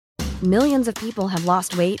Millions of people have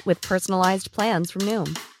lost weight with personalized plans from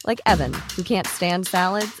Noom. Like Evan, who can't stand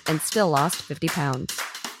salads and still lost 50 pounds.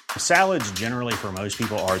 Salads generally for most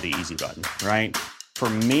people are the easy button, right? For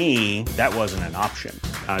me, that wasn't an option.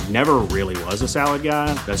 I never really was a salad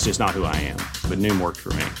guy. That's just not who I am. But Noom worked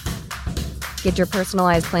for me. Get your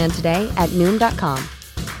personalized plan today at Noom.com.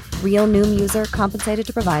 Real Noom user compensated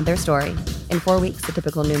to provide their story. In 4 weeks, the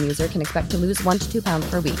typical Noom user can expect to lose 1 to 2 pounds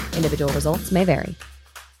per week. Individual results may vary.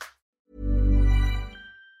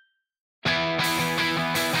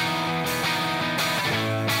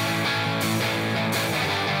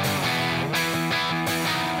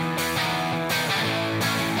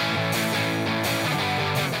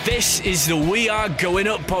 This is the We Are Going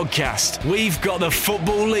Up podcast. We've got the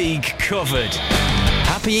Football League covered.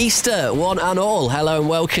 Happy Easter, one and all. Hello and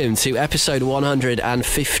welcome to episode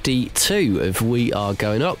 152 of We Are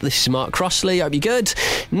Going Up. This is Mark Crossley. Hope you're good.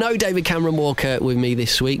 No David Cameron Walker with me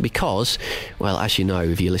this week because, well, as you know,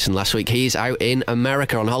 if you listened last week, he is out in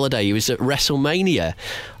America on holiday. He was at WrestleMania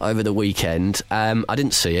over the weekend. I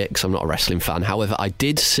didn't see it because I'm not a wrestling fan. However, I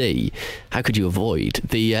did see, how could you avoid,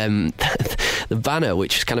 the the banner,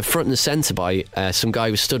 which was kind of front and centre by some guy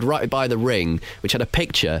who was stood right by the ring, which had a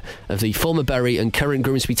picture of the former Bury and current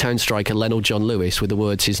Grimsby Town striker Lionel John Lewis with the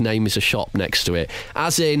words, "His name is a shop" next to it.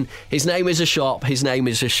 As in, his name is a shop, his name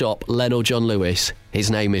is a shop, Lionel John Lewis. His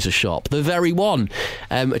name is a shop. The very one.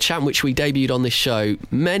 A chant which we debuted on this show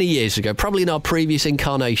many years ago, probably in our previous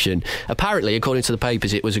incarnation. Apparently, according to the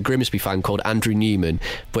papers, it was a Grimsby fan called Andrew Newman,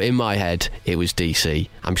 but in my head, it was DC.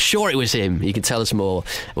 I'm sure it was him. He can tell us more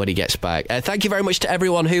when he gets back. Thank you very much to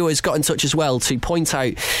everyone who has got in touch as well to point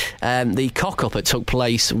out the cock-up that took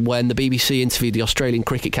place when the BBC interviewed the Australian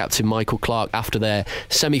cricket captain Michael Clarke after their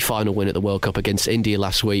semi-final win at the World Cup against India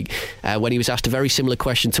last week, when he was asked a very similar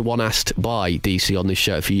question to one asked by DC on this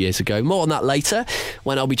show a few years ago. More on that later,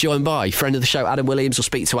 when I'll be joined by friend of the show Adam Williams. We'll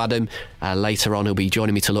speak to Adam later on. He'll be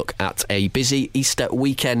joining me to look at a busy Easter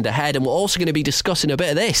weekend ahead, and we're also going to be discussing a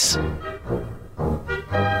bit of this.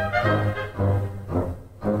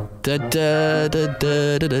 The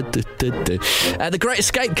Great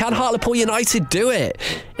Escape. Can Hartlepool United do it?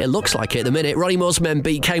 It looks like it at the minute. Ronnie Moore's men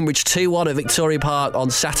beat Cambridge 2-1 at Victoria Park on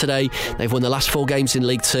Saturday. They've won the last 4 games in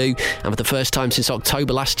League 2, and for the first time since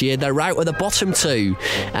October last year, they're out of the bottom 2.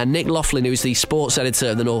 And Nick Laughlin, who's the sports editor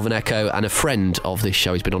of the Northern Echo and a friend of this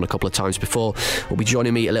show, he's been on a couple of times before, will be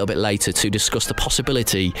joining me a little bit later to discuss the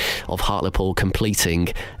possibility of Hartlepool completing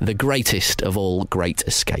the greatest of all great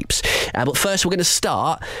escapes. But first, we're going to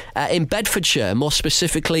start in Bedfordshire, more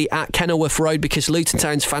specifically at Kenilworth Road, because Luton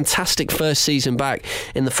Town's fantastic first season back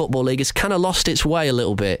in the Football League has kind of lost its way a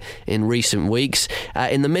little bit in recent weeks.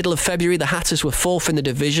 In the middle of February, the Hatters were 4th in the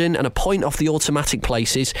division and a point off the automatic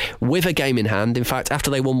places with a game in hand. In fact,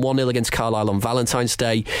 after they won 1-0 against Carlisle on Valentine's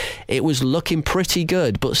Day, it was looking pretty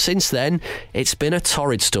good. But since then, it's been a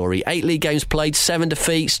torrid story. 8 league games played, 7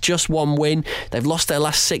 defeats, just 1 win. They've lost their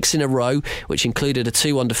last 6 in a row, which included a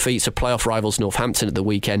 2-1 defeat to playoff rivals Northampton at the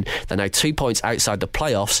weekend. They're now 2 points outside the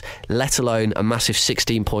playoffs, let alone a massive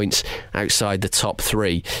 16 points outside the top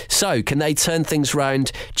 3. So, can they turn things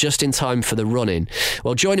round just in time for the run-in?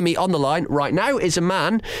 Well, joining me on the line right now is a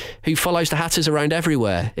man who follows the Hatters around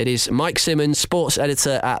everywhere. It is Mike Simmons, sports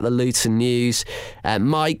editor at the Luton News.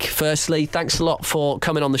 Mike, firstly, thanks a lot for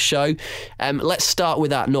coming on the show. Let's start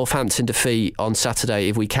with that Northampton defeat on Saturday,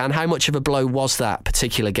 if we can. How much of a blow was that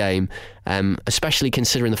particular game, especially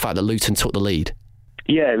considering the fact that Luton took the lead?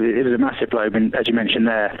 Yeah, it was a massive blow. And as you mentioned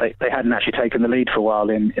there, they hadn't actually taken the lead for a while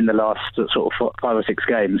in the last sort of 5 or 6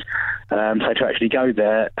 games. So to actually go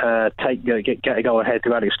there, get a goal ahead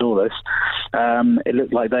to Alex Dawless, it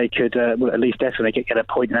looked like they could at least definitely get a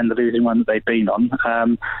point and end the losing run that they'd been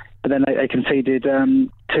on. But then they conceded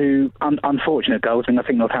 2 unfortunate goals. I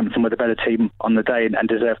think Northampton were the better team on the day and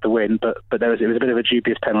deserved the win. But it was a bit of a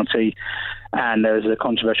dubious penalty, and there was a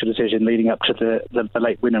controversial decision leading up to the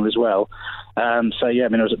late winner as well. So yeah, I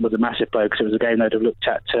mean, it was a massive blow because it was a game they'd have looked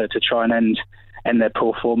at to try and end their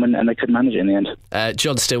poor form, and they couldn't manage it in the end.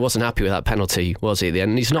 John still wasn't happy with that penalty, was he, at the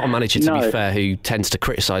end? He's not a manager, to be fair, who tends to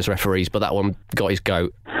criticise referees, but that one got his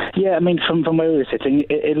goat. Yeah, I mean, from where we were sitting,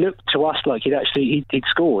 it looked to us like he'd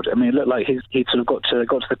scored. I mean, it looked like he'd sort of got to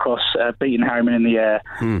the cross, beaten Harriman in the air,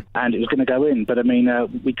 and it was going to go in. But I mean,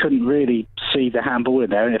 we couldn't really see the handball in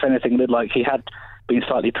there, and if anything, it looked like he had been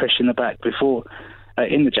slightly pushed in the back before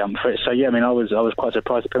in the jump for it. So yeah, I mean, I was quite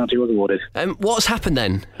surprised the penalty was awarded. What's happened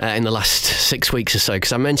then in the last 6 weeks or so?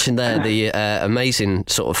 Because I mentioned there the amazing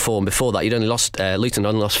sort of form before that. Luton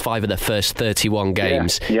only lost 5 of their first 31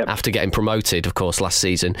 games after getting promoted, of course, last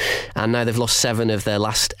season, and now they've lost 7 of their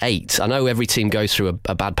last 8. I know every team goes through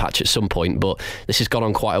a bad patch at some point, but this has gone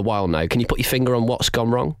on quite a while now. Can you put your finger on what's gone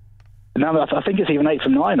wrong? No, I think it's even 8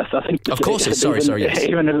 from 9. I think. Of course, it's sorry, yes.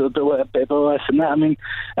 Even a little bit worse than that. I mean,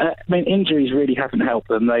 injuries really haven't helped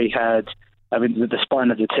them. They had. I mean, the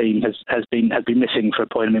spine of the team has been missing for a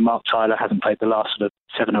point. I mean, Mark Tyler hasn't played the last sort of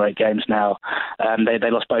 7 or 8 games now.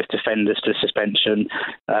 They lost both defenders to suspension.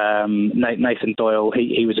 Nathan Doyle,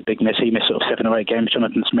 he was a big miss. He missed sort of 7 or 8 games.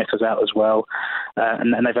 Jonathan Smith was out as well.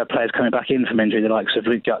 And they've had players coming back in from injury, the likes of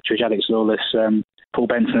Luke Guttridge, Alex Lawless, Paul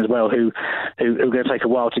Benson as well, who are going to take a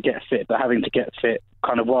while to get fit, but having to get fit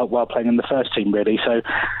kind of while playing in the first team, really. So,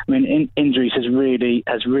 I mean, injuries has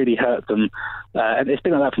really hurt them, and it's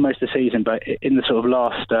been like that for most of the season. But in the sort of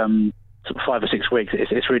last sort of 5 or 6 weeks,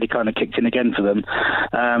 it's really kind of kicked in again for them.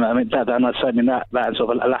 I mean, that and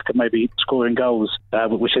sort of a lack of maybe scoring goals,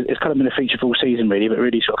 which has kind of been a feature for all season, really, but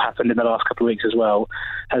really sort of happened in the last couple of weeks as well,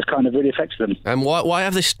 has kind of really affected them. And why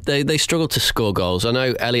have they struggled to score goals? I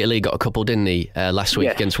know Elliot Lee got a couple, didn't he, last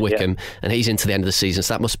week against Wickham, and he's into the end of the season,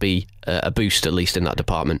 so that must be a boost, at least in that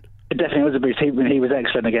department. It definitely was a boost. He was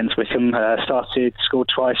excellent against Wickham. Scored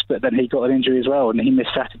twice, but then he got an injury as well, and he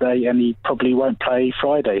missed Saturday, and he probably won't play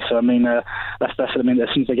Friday. So I mean, that's I mean, as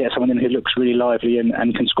soon as they get someone in who looks really lively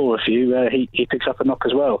and can score a few, he picks up a knock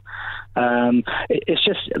as well. It's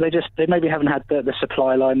just they maybe haven't had the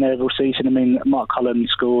supply line there all season. I mean, Mark Cullen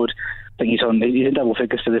scored. I think he's in double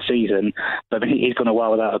figures for the season, but I mean, he's gone a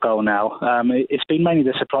while without a goal now. It's been mainly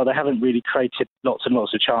the supply. They haven't really created lots and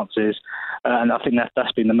lots of chances, and I think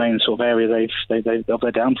that's been the main sort of area they've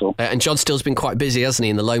their downfall. And John Still's been quite busy, hasn't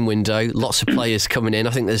he, in the loan window? Lots of players coming in.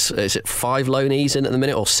 I think is it 5 loanees in at the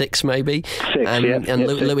minute, or 6 maybe? 6, and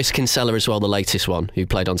Lewis Kinsella as well, the latest one, who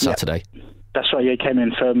played on Saturday. Yeah. That's right, he came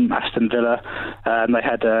in from Aston Villa. They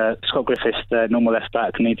had Scott Griffiths, the normal left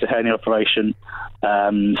back, needs a hernia operation.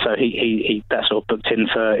 So he that's sort of booked in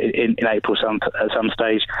for in April at some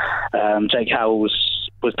stage. Jake Howell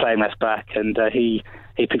was playing left back, and he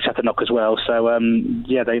picks up a knock as well. So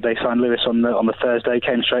they signed Lewis on the Thursday,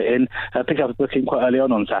 came straight in, picked up a booking quite early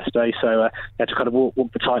on Saturday. So he had to kind of walk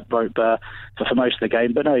the tightrope for most of the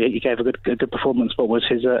game. But no, he gave a good performance. What was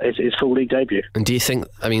his full league debut? And do you think,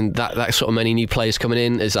 I mean, that sort of many new players coming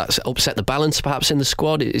in, is that upset the balance perhaps in the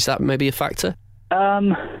squad? Is that maybe a factor?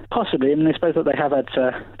 Possibly. I mean, I suppose that they've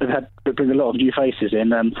had to bring a lot of new faces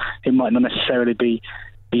in who might not necessarily be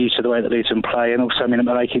used to the way that Luton play, and also, I mean,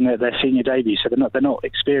 they're making their senior debut, so they're not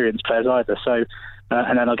experienced players either. So,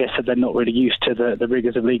 and then I guess that they're not really used to the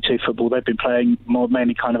rigours of League Two football. They've been playing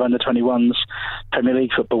mainly kind of under 21s Premier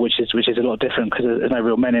League football, which is a lot different because there's no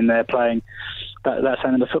real men in there playing that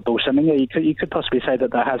standard of football. So I mean, yeah, you could possibly say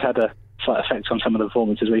that has had a slight effect on some of the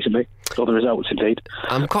performances recently, or the results indeed.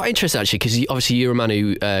 I'm quite interested actually, because obviously you're a man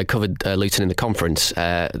who covered Luton in the conference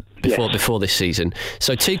before this season.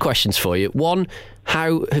 So 2 questions for you. One,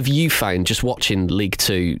 how have you found, just watching League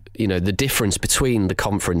Two, the difference between the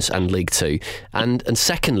conference and League Two? And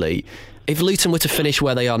secondly, if Luton were to finish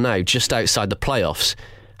where they are now, just outside the playoffs,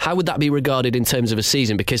 how would that be regarded in terms of a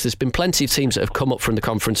season? Because there's been plenty of teams that have come up from the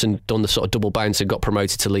conference and done the sort of double bounce and got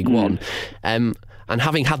promoted to League One. And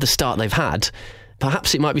having had the start they've had,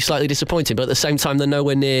 perhaps it might be slightly disappointing, but at the same time, they're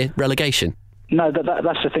nowhere near relegation. No,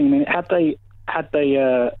 that's the thing. I mean, if you at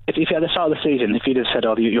the start of the season, if you'd have said,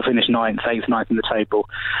 you'll finish 9th, 8th, 9th in the table,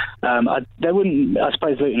 they wouldn't. I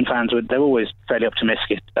suppose Luton fans they're always fairly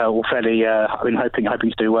optimistic, or fairly, hoping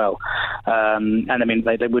to do well. And I mean,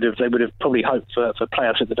 they would have probably hoped for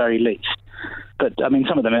playoffs at the very least. But I mean,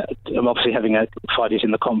 some of them are obviously having 5 years in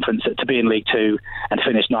the conference, to be in League Two and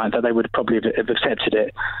finish 9th, they would probably have accepted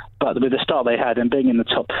it. But with the start they had, and being in the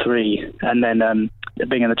top 3, and then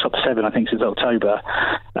being in the top 7, I think, since October,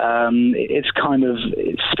 it's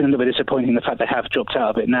been a little bit disappointing the fact they have dropped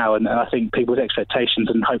out of it now. And I think people's expectations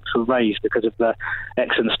and hopes were raised because of the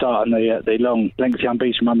excellent start and the long, lengthy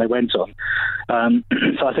unbeaten run they went on.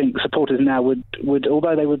 So I think supporters now would,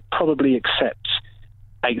 although they would probably accept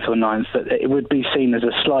 8th or 9th, that it would be seen as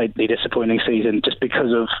a slightly disappointing season just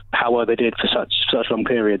because of how well they did for such long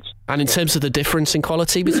periods. And in terms of the difference in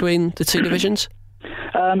quality between the 2 divisions?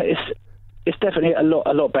 It's definitely a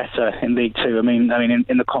lot better in League Two. I mean,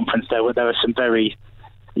 in the conference there were some very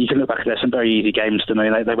you can look back at there's some very easy games to me.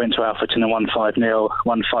 They went to Alfreton and won 5-0,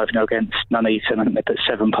 won 5-0 against Nuneaton, and they put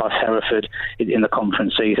 7 past Hereford in the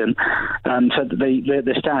conference season. So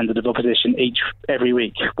the standard of opposition every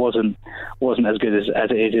week wasn't as good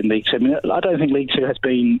as it is in League Two. I mean, I don't think League Two has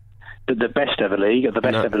been the best ever league, or the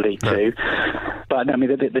best ever League Two. But I mean,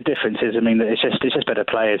 the difference is, I mean, it's just better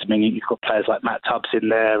players. I mean, you've got players like Matt Tubbs in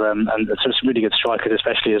there, and some really good strikers,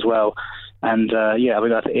 especially as well. And I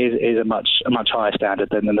mean, I think it is a much higher standard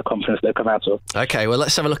than the conference they've come out of. Okay, well,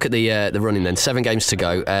 let's have a look at the running then. 7 games to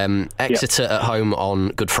go. Exeter at home on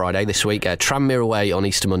Good Friday this week. Tranmere away on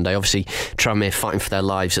Easter Monday. Obviously, Tranmere fighting for their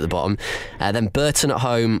lives at the bottom. Then Burton at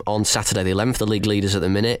home on Saturday the 11th, the league leaders at the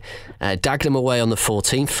minute. Dagenham away on the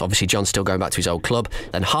 14th. Obviously, John's still going back to his old club.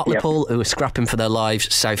 Then Hartlepool, who are scrapping for their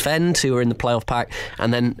lives. Southend, who are in the playoff pack.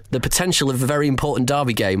 And then the potential of a very important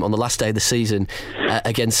derby game on the last day of the season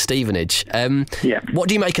against Stevenage. What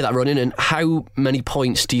do you make of that running, and how many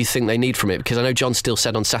points do you think they need from it? Because I know John still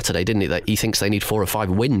said on Saturday, didn't he, that he thinks they need 4 or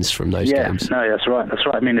 5 wins from those games. No, that's right.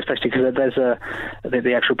 I mean, especially because there's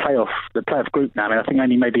the actual playoff group now. I mean, I think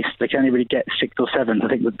they can only really get 6th or 7th. I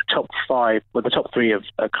think with the top 5, well, the top 3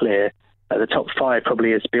 are clear. The top 5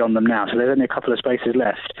 probably is beyond them now, so there's only a couple of spaces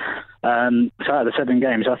left. So out of the 7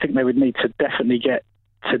 games, I think they would need to definitely get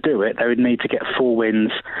to do it. They would need to get 4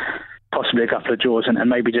 wins, possibly a couple of draws, and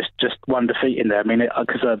maybe just 1 defeat in there. I mean,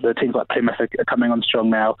 because the teams like Plymouth are coming on strong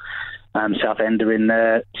now. Southend are in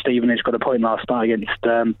there. Stevenage got a point last night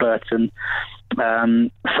against Burton.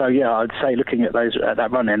 So yeah, I'd say looking at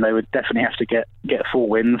that run in, they would definitely have to get 4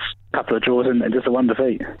 wins, a couple of draws, and just a 1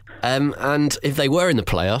 defeat. And if they were in the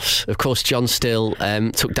playoffs, of course, John still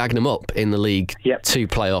took Dagenham up in the League 2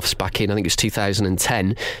 playoffs back in, I think it was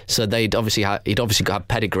 2010. So he'd obviously got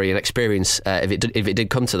pedigree and experience if it did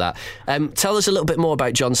come to that. Tell us a little bit more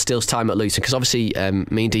about John Steele's time at Luton, because obviously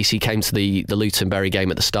me and DC came to the Luton Bury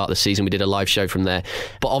game at the start of the season. We did a live show from there,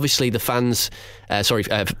 but obviously the fans,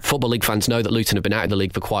 Football League fans know that Luton have been out of the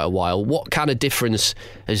league for quite a while. What kind of difference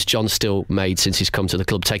has John Steele made since he's come to the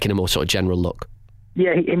club, taking a more sort of general look?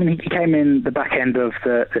 Yeah, he came in the back end of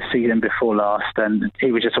the season before last, and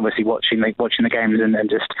he was just obviously watching the games and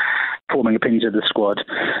just forming opinions of the squad.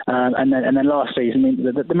 And then last season, I mean,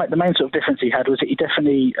 the main sort of difference he had was that he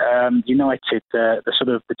definitely united the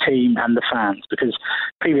sort of the team and the fans, because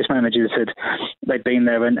previous managers they'd been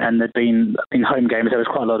there and they'd been in home games. There was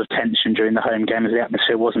quite a lot of tension during the home games. The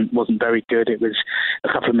atmosphere wasn't very good. It was a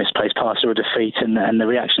couple of misplaced passes or a defeat, and the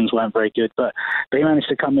reactions weren't very good. But he managed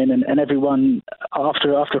to come in and everyone,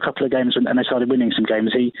 after a couple of games, and they started winning some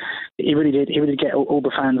games, he really did get all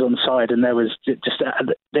the fans on side, and there was just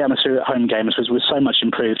the atmosphere at home games was so much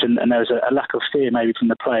improved, and there was a lack of fear maybe from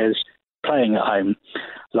the players playing at home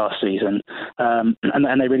last season,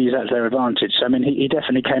 and they really used that to their advantage. So I mean, he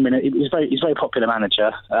definitely came in. He's a very popular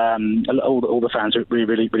manager. All the fans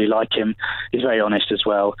really like him. He's very honest as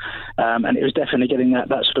well, and it was definitely getting that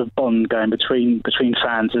sort of bond going between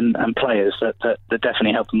fans and players that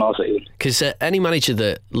definitely helped them last season. Because any manager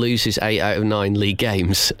that loses 8 out of 9 league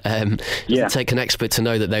games doesn't take an expert to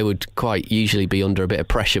know that they would quite usually be under a bit of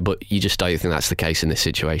pressure, but you just don't think that's the case in this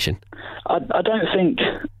situation. I don't think.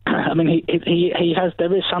 I mean, he has.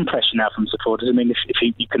 There is some pressure now from supporters. I mean, if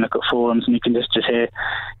you can look at forums and you can just hear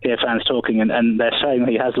fans talking, and they're saying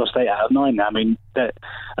he has lost 8 out of 9 now. I mean,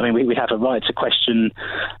 we have a right to question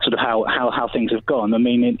sort of how things have gone. I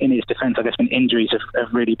mean, in his defence, I guess injuries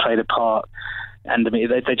have really played a part. And I mean,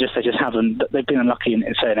 they just haven't. They've been unlucky in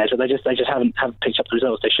certain areas, but they just haven't picked up the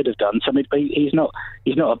results they should have done. So I mean, he's not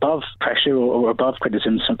above pressure or above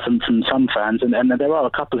criticism from some fans, and there are a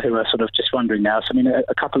couple who are sort of just wondering now. So I mean,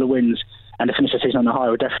 a couple of wins and to finish the season on the high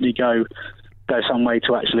would definitely go some way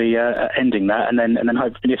to actually ending that, and then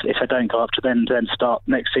hopefully if they don't go up to then start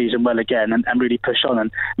next season well again and really push on. And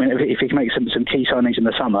I mean, if he can make some key signings in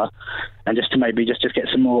the summer, and just to maybe just get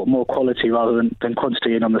some more quality rather than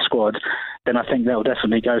quantity in on the squad, then I think that will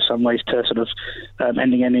definitely go some ways to sort of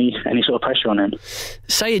ending any sort of pressure on him.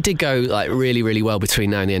 Say it did go like really, really well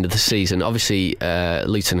between now and the end of the season. Obviously,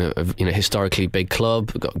 Luton are historically big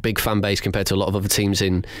club, got a big fan base compared to a lot of other teams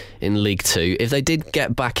in League Two. If they did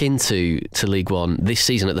get back into League One this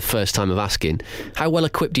season at the first time of asking, how well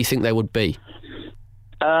equipped do you think they would be?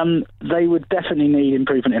 They would definitely need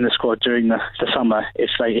improvement in the squad during the summer if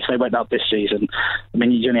they went up this season. I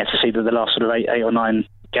mean, you only have to see the last sort of eight or nine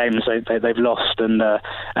games they've lost, and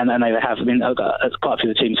they have. I mean, quite a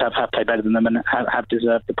few of the teams have played better than them and have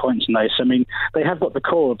deserved the points in those. So I mean, they have got the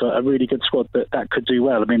core of a really good squad that could do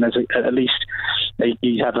well. I mean, there's at least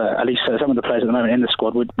some of the players at the moment in the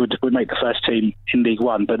squad would make the first team in League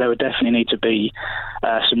One, but there would definitely need to be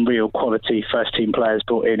some real quality first team players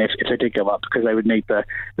brought in if they did go up, because they would need the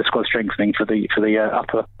squad strengthening for the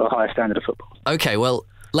upper or higher standard of football. Okay, well,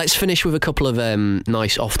 let's finish with a couple of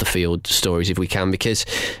nice off-the-field stories, if we can, because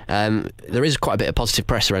there is quite a bit of positive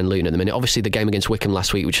press around Luton at the minute. Obviously, the game against Wycombe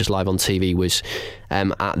last week, which was live on TV, was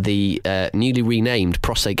at the newly renamed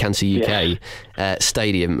Prostate Cancer UK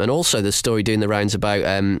stadium. And also the story doing the rounds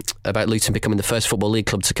about Luton becoming the first Football League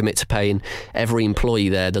club to commit to paying every employee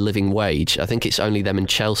there the living wage. I think it's only them and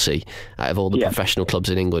Chelsea out of all the professional clubs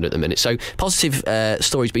in England at the minute. So positive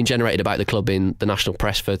stories being generated about the club in the national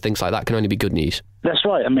press for things like that can only be good news. That's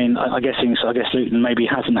right. I mean, I guess Luton maybe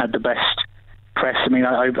hasn't had the best press. I mean,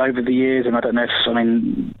 over the years, and I don't know if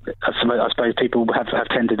I suppose people have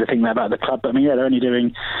tended to think that about the club. But I mean, they're only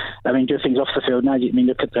doing good things off the field now. I mean,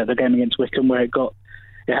 look at the game against Wycombe where it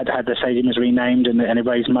had the stadium was renamed and it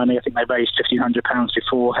raised money. I think they raised £1,500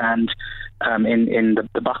 beforehand in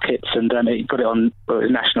the buckets, and it got it on. Well, it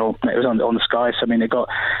was national. It was on Sky. So I mean, it got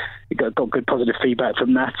good positive feedback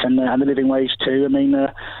from that, and the living wage too. I mean,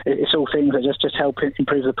 it's all things that just help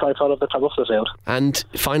improve the profile of the club off the field. And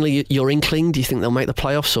finally, your inkling, do you think they'll make the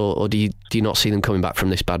playoffs, or do you not see them coming back from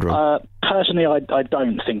this bad run? Personally, I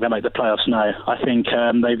don't think they'll make the playoffs, no. I think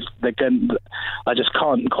I just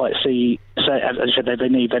can't quite see, as you said, they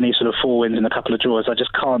need sort of 4 wins and a couple of draws. I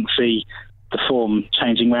just can't see the form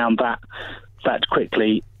changing around that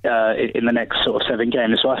quickly in the next sort of 7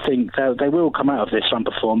 games. So I think they will come out of this slump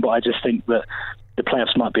of form, but I just think that the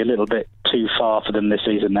playoffs might be a little bit too far for them this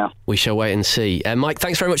season now. We shall wait and see. Mike,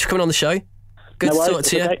 thanks very much for coming on the show. Good to talk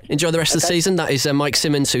to you. Okay. Enjoy the rest of the season. That is Mike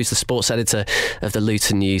Simmons, who's the sports editor of the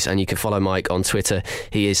Luton News, and you can follow Mike on Twitter.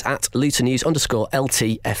 He is at Luton News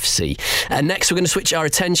 _LTFC. And next, we're going to switch our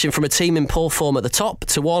attention from a team in poor form at the top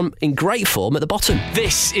to one in great form at the bottom.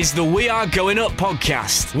 This is the We Are Going Up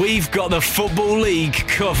podcast. We've got the Football League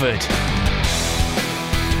covered.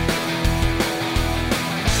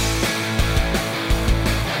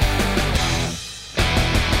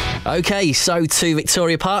 OK, so to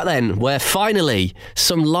Victoria Park then, where finally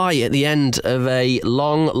some light at the end of a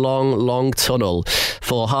long tunnel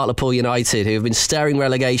for Hartlepool United, who have been staring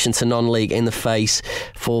relegation to non-league in the face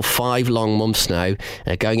for 5 long months now,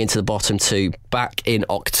 going into the bottom 2 back in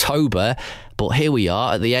October. But here we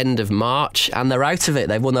are at the end of March, and they're out of it.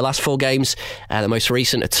 They've won the last 4 games. The most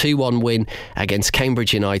recent, a 2-1 win against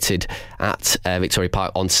Cambridge United at Victoria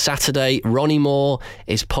Park on Saturday. Ronnie Moore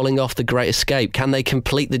is pulling off the great escape. Can they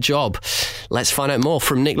complete the job? Let's find out more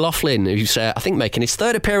from Nick Laughlin, who's, I think, making his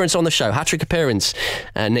 3rd appearance on the show, hat-trick appearance.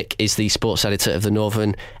 Nick is the sports editor of the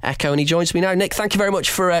Northern Echo, and he joins me now. Nick, thank you very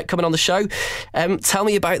much for coming on the show. Tell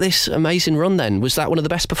me about this amazing run then. Was that one of the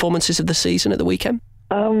best performances of the season at the weekend?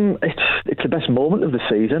 It's the best moment of the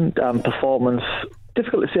season. Performance,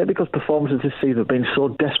 difficult to say because performances this season have been so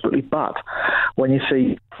desperately bad. When you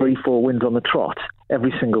see 3-4 wins on the trot,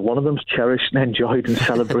 every single one of them's cherished and enjoyed and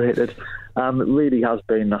celebrated. It really has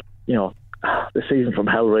been, the season from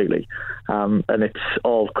hell, really. And it's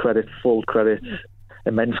all credit, full credit,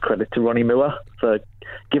 immense credit to Ronnie Moore for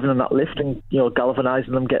giving them that lift and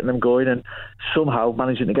galvanising them, getting them going, and somehow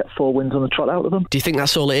managing to get 4 wins on the trot out of them. Do you think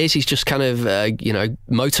that's all it is? He's just kind of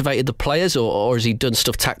motivated the players, or has he done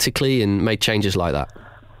stuff tactically and made changes like that?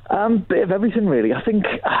 Bit of everything, really. I think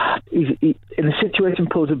he, in the situation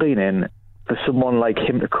Pools have been in, for someone like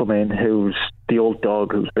him to come in, who's the old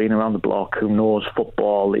dog, who's been around the block, who knows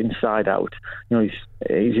football inside out. He's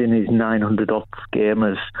in his 900th game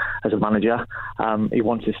as a manager. He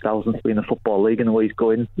wants his 1000th to be in the Football League, and the way he's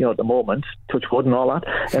going, at the moment, touch wood and all that.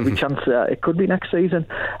 Every chance it could be next season.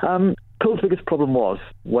 Pool's biggest problem was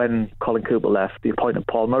when Colin Cooper left, he appointed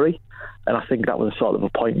Paul Murray, and I think that was a sort of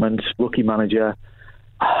appointment, rookie manager.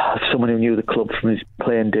 Someone who knew the club from his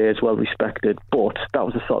playing days, well respected, but that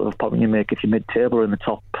was the sort of appointment you make if you're mid-table or in the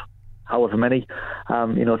top however many,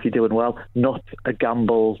 if you're doing well. Not a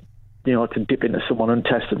gamble, to dip into someone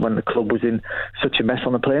untested when the club was in such a mess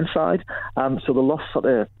on the playing side. So they lost sort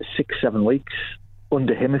of 6-7 weeks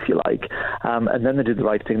under him, if you like, and then they did the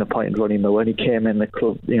right thing, appointed Ronnie Moore, and he came in, the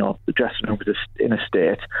club, the dressing room was in a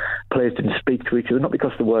state. Players didn't speak to each other, not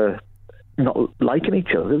because they were not liking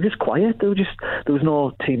each other. They were just quiet. There was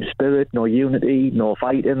no team spirit, no unity, no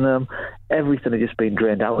fight in them. Everything had just been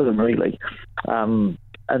drained out of them, really.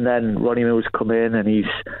 And then Ronnie Moore's come in, and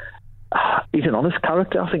he's an honest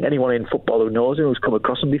character. I think anyone in football who knows him, who's come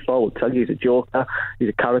across him before, will tell you he's a joker, he's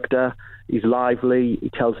a character, he's lively, he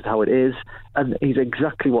tells it how it is, and he's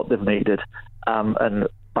exactly what they've needed. And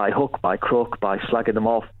by hook, by crook, by slagging them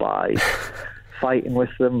off, by fighting with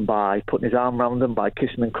them, by putting his arm around them, by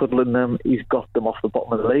kissing and cuddling them, he's got them off the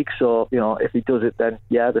bottom of the league. So, if he does it, then,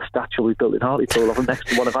 the statue will be built in Hartlepool of him next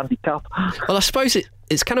to one of Andy Capp. Well, I suppose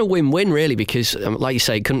it's kind of win-win, really, because, like you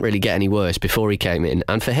say, it couldn't really get any worse before he came in.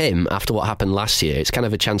 And for him, after what happened last year, it's kind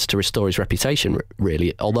of a chance to restore his reputation,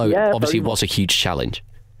 really, although obviously it was a huge challenge.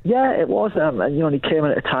 Yeah, it was. And he came in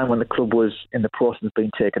at a time when the club was in the process of being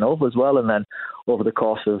taken over as well. And then over the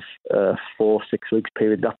course of 4-6 weeks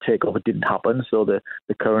period, that takeover didn't happen. So the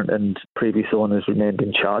current and previous owners remained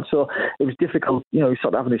in charge. So it was difficult, he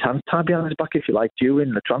sort of having his hands tied behind his back, if you like,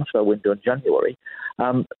 during the transfer window in January.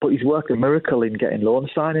 But he's worked a miracle in getting loan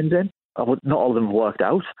signings in. Not all of them have worked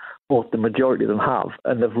out, but the majority of them have.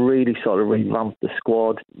 And they've really sort of revamped the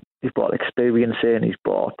squad. He's brought experience in, he's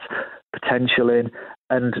brought potential in,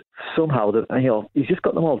 and somehow he's just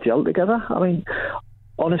got them all gelled together. I mean,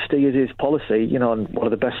 honesty is his policy, and one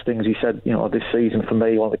of the best things he said, this season for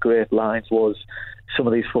me, one of the great lines was, some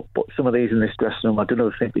of these in this dressing room, I don't know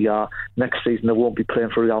if they think they are. Next season they won't be playing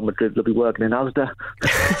for Real Madrid, they'll be working in Asda.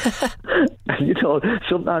 And,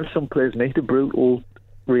 sometimes some players need a brutal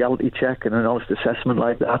reality check and an honest assessment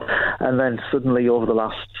like that, and then suddenly over the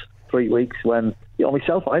last 3 weeks, when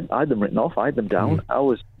myself, I had them written off, I had them down. I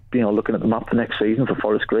was looking at the map for next season for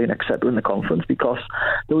Forest Green, etc., in the conference, because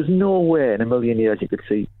there was no way in a million years you could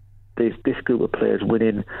see this group of players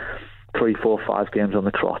winning 3, 4, 5 games on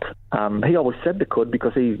the trot. He always said they could,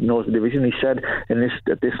 because he knows the division. He said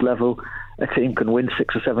at this level a team can win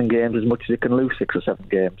 6 or 7 games as much as it can lose 6 or 7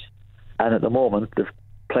 games, and at the moment they've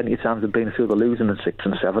plenty of times they've been through the losing in 6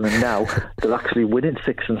 and 7, and now they're actually winning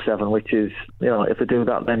 6 and 7, which is, if they do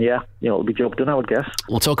that, then it'll be job done, I would guess.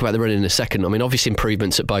 We'll talk about the running in a second. I mean, obviously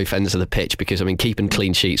improvements at both ends of the pitch, because, keeping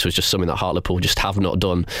clean sheets was just something that Hartlepool just have not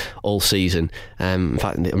done all season. In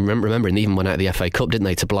fact, remembering they even went out of the FA Cup, didn't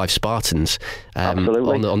they, to Blythe Spartans on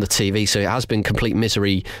the TV, so it has been complete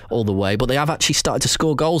misery all the way, but they have actually started to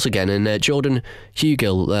score goals again, and Jordan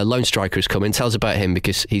Hugill, lone striker, has come in. Tell us about him,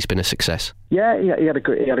 because he's been a success. Yeah, he had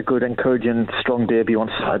a good, encouraging, strong debut on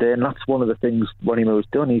Saturday, and that's one of the things Ronnie Moore's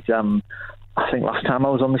done. He's, I think last time I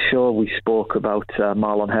was on the show, we spoke about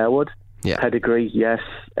Marlon Harewood. Yeah. Pedigree, yes.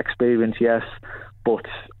 Experience, yes. But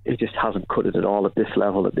he just hasn't cut it at all at this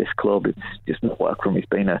level, at this club. It's just not worked for him. He's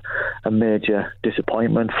been a major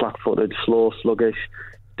disappointment, flat-footed, slow, sluggish.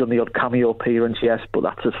 Done the odd cameo appearance, yes, but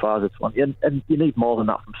that's as far as it's gone. And you need more than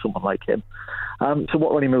that from someone like him. So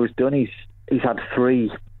what Ronnie Moore's done, he's had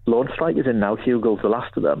 3 loan strikers in now. Hugill's the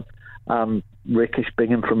last of them. Rickish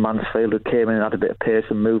Bingham from Mansfield, who came in and had a bit of pace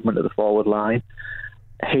and movement at the forward line.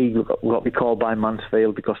 He got recalled by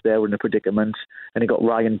Mansfield because they were in a predicament, and he got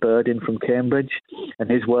Ryan Bird in from Cambridge,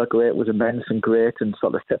 and his work rate was immense and great, and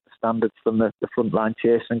sort of set the standards from the front line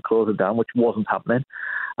chasing and closing down, which wasn't happening.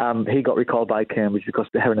 He got recalled by Cambridge because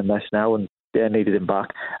they're in a mess now, and they needed him back.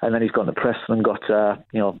 And then he's gone to Preston and got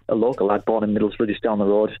a local lad born in Middlesbrough, just down the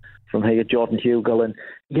road from here, Jordan Hugill, and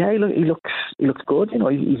he looks good.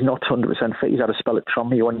 He's not 100% fit. He's had a spell at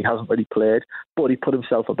Tromsø when he hasn't really played, but he put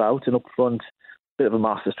himself about, and up front, bit of a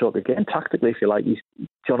masterstroke again tactically, if you like. He's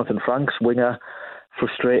Jonathan Franks, winger,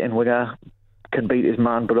 frustrating winger, can beat his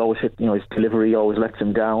man, but always his delivery always lets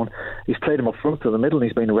him down. He's played him up front to the middle, and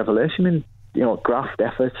he's been a revelation in graft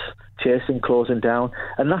efforts, chasing, closing down,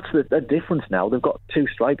 and that's the difference now. They've got 2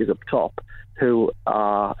 strikers up top who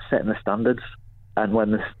are setting the standards, and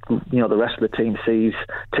when the rest of the team sees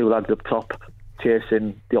 2 lads up top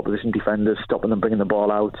chasing the opposition defenders, stopping them, bringing the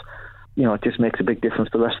ball out, it just makes a big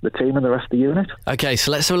difference to the rest of the team and the rest of the unit. OK,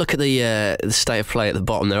 so let's have a look at the state of play at the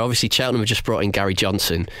bottom there. Obviously, Cheltenham have just brought in Gary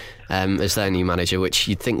Johnson as their new manager, which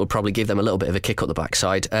you'd think would probably give them a little bit of a kick up the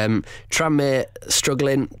backside. Tranmere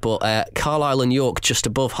struggling, but Carlisle and York just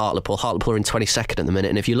above Hartlepool. Hartlepool are in 22nd at the minute,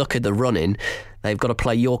 and if you look at the run-in, they've got to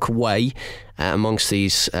play York away amongst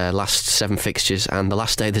these last 7 fixtures, and the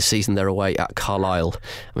last day of the season they're away at Carlisle.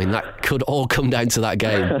 I mean, that could all come down to that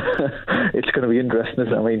game. It's going to be interesting,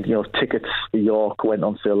 isn't it? Tickets for York went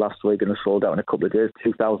on sale last week and are sold out in a couple of days.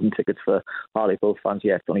 2,000 tickets for Hartlepool fans.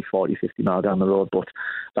 Yeah, it's only 40, 50 miles down the road, but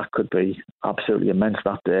that could be absolutely immense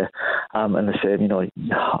that day. And the same,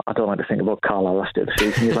 I don't like to think about Carlisle last day of the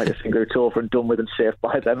season. You'd like to think it's over and done with and safe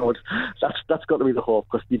by then. That's got to be the hope,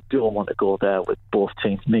 because you don't want to go there with both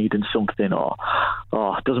teams needing something, or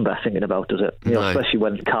it doesn't bear thinking about, does it? No. Especially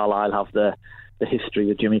when Carlisle have the the history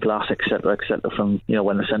of Jimmy Glass, etc., from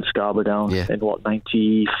when they sent Scarborough down in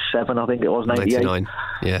 97, I think it was 98. 99.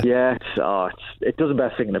 Yeah, it doesn't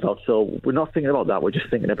bear thinking about. So we're not thinking about that. We're just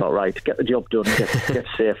thinking about get the job done, get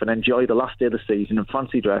safe, and enjoy the last day of the season in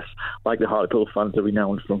fancy dress like the Hartlepool fans are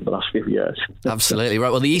renowned from the last few years. Absolutely right.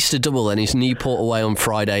 Well, the Easter double then is Newport away on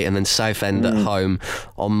Friday and then Southend at home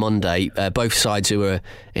on Monday. Both sides who are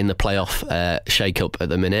in the playoff shake-up at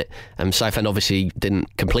the minute. Southend obviously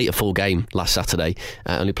didn't complete a full game last Saturday.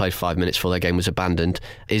 Only played 5 minutes before their game was abandoned.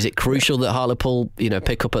 Is it crucial that Hartlepool,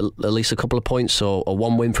 pick up at least a couple of points or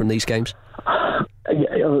one win from these games?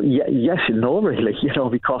 Yes and no, really.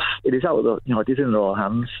 Because it is out of it is in their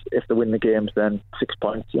hands. If they win the games, then 6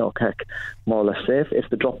 points. Heck, more or less safe. If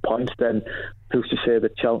they drop points, then who's to say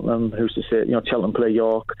that Cheltenham? Who's to say Cheltenham play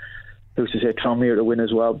York? Who's to say Tranmere to win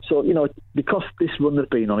as well? So, because this run they've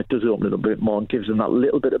been on, it does open it a bit more and gives them that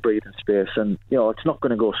little bit of breathing space. And, it's not going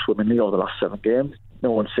to go swimmingly over the last 7 games.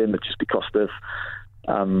 No one's saying that just because they've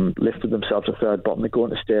lifted themselves a third bottom, they're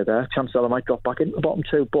going to stay there. Chances are they might drop back into the bottom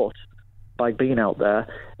too, but by being out there,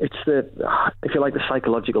 it's if you like, the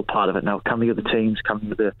psychological part of it now. Can the other teams, can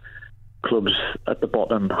the clubs at the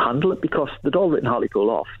bottom handle it? Because they'd all written Hartlepool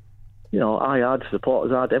off. I had,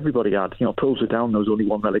 supporters had, everybody had. Pools were down, there was only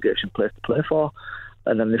one relegation place to play for.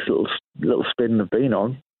 And then this little spin they've been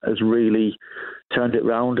on has really turned it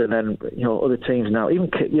round. And then, other teams now, even,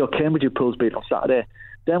 Cambridge, who Pools beat on Saturday,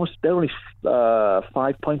 they're only 5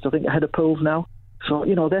 points, I think, ahead of Pools now. So,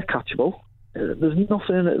 they're catchable. There's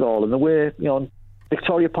nothing in it at all. And the way,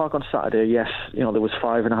 Victoria Park on Saturday, yes, there was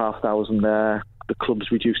 5,500 there. The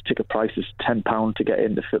clubs reduced ticket prices £10 to get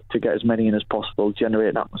in, to get as many in as possible, generate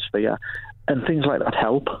an atmosphere, and things like that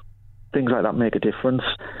help. Things like that make a difference,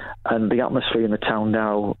 and the atmosphere in the town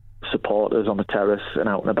now, supporters on the terrace and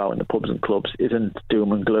out and about in the pubs and clubs, isn't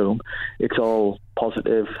doom and gloom. It's all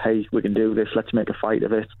positive. Hey, we can do this. Let's make a fight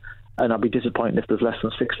of it. And I'd be disappointed if there's less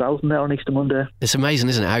than 6,000 there on Easter Monday. It's amazing,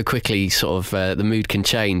 isn't it, how quickly sort of the mood can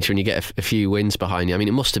change when you get a few wins behind you. I mean,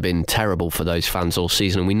 it must have been terrible for those fans all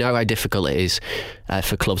season, and we know how difficult it is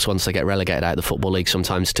for clubs once they get relegated out of the Football League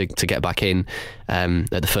sometimes to get back in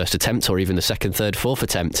at the first attempt or even the second, third, fourth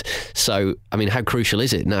attempt. So, I mean, how crucial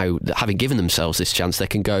is it now that having given themselves this chance, they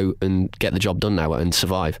can go and get the job done now and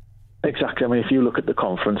survive? Exactly. I mean, if you look at the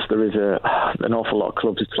conference, there is an awful lot of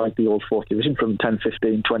clubs. It's like the old fourth division from 10,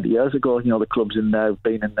 15, 20 years ago. The clubs in there have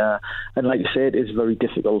been in there. And like you say, it is very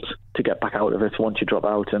difficult to get back out of it once you drop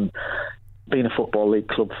out. And being a Football League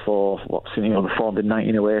club for, formed in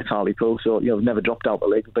 1908, Hartlepool, so, never dropped out of the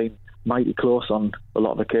league. We've been mighty close on a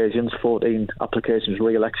lot of occasions, 14 applications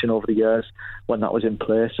re-election over the years when that was in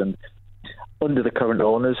place. And under the current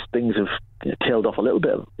owners, things have tailed off a little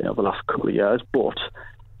bit, the last couple of years, but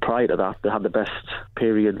prior to that, they had the best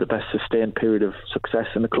sustained period of success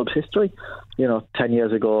in the club's history. 10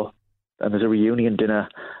 years ago, and there's a reunion dinner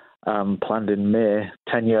planned in May,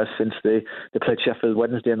 10 years since they played Sheffield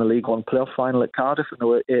Wednesday in the League One playoff final at Cardiff, and they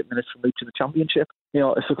were 8 minutes from reaching the championship.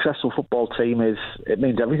 A successful football team it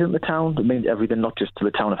means everything to the town. It means everything, not just to the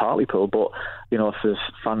town of Hartlepool, but, if there's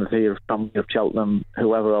fans here of Cheltenham,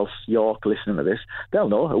 whoever else, York, listening to this, they'll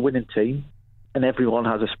know a winning team. And everyone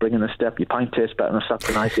has a spring in their step. Your pint tastes better on a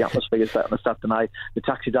Saturday night. The atmosphere is better on a Saturday night. The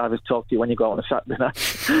taxi drivers talk to you when you go out on a Saturday night.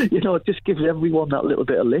 It just gives everyone that little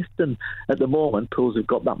bit of lift. And at the moment, Pools have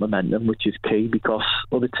got that momentum, which is key because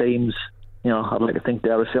other teams, I'd like to think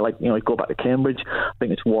dare I say, go back to Cambridge. I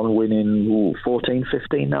think it's one win in 14,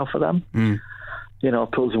 15 now for them.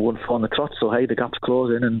 Pools have won 4 on the trot, so hey, the gap's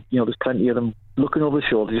closing, and there's plenty of them looking over the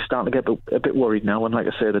shoulders. You're starting to get a bit worried now. And like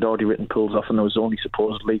I say, they'd already written Pools off, and there was only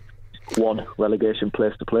supposedly one relegation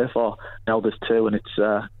place to play for. Now there's 2, and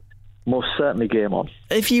it's most certainly game on.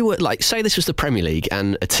 If you were, say this was the Premier League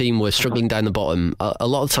and a team were struggling down the bottom, a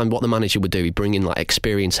lot of the time what the manager would do, he'd bring in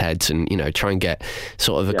experienced heads and try and get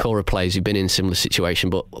sort of a core of players who've been in a similar situation.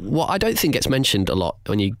 But what I don't think gets mentioned a lot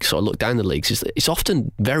when you sort of look down the leagues is that it's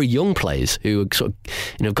often very young players who are sort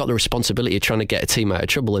of got the responsibility of trying to get a team out of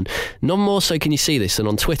trouble. And none more so can you see this than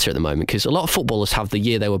on Twitter at the moment, because a lot of footballers have the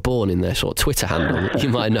year they were born in their sort of Twitter handle. You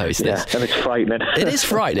might have noticed this. And it's frightening. It is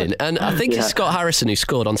frightening. And I think it's Scott Harrison who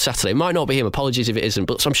scored on Saturday. It might not be him, apologies if it isn't,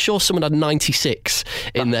 but I'm sure someone had 96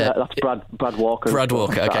 in there. That's Brad Walker. Brad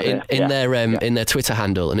Walker, okay, in their Twitter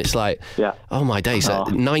handle, and it's oh my days,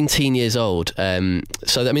 19 years old.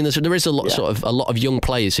 So I mean, there is a lot of young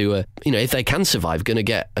players who are, if they can survive, going to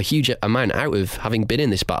get a huge amount out of having been in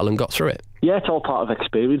this battle and got through it. Yeah, it's all part of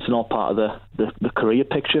experience and all part of the career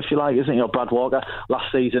picture, if you like, isn't it? Brad Walker last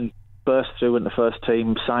season burst through in the first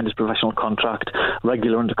team, signed his professional contract,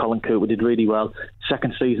 regular under Colin Cooper, did really well.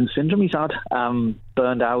 Second season syndrome he's had,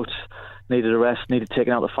 burned out, needed a rest, needed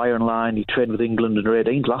taking out the firing line. He trained with England under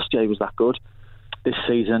 18s. Last year he was that good. This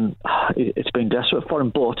season, it's been desperate for him,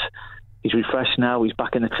 but he's refreshed now. He's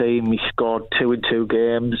back in the team. He scored 2 in 2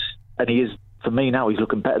 games, and he is, for me now, he's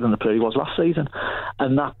looking better than the player he was last season.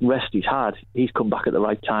 And that rest he's had, he's come back at the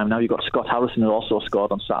right time. Now you've got Scott Harrison, who also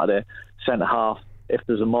scored on Saturday, centre-half. If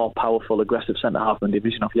there's a more powerful, aggressive centre-half in the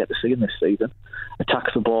division, I've yet to see him this season.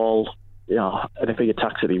 Attacks the ball, and if he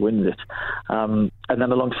attacks it, he wins it. And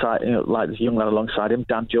then alongside, like this young lad alongside him,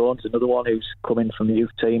 Dan Jones, another one who's come in from the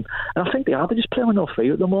youth team. And I think they're just playing with no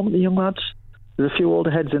fear at the moment, the young lads. There's a few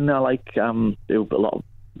older heads in there, like who a lot of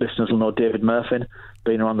listeners will know, David Murphy,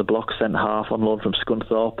 been around the block, centre-half on loan from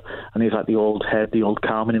Scunthorpe, and he's like the old head, the old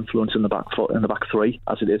Carmen influence in the back three,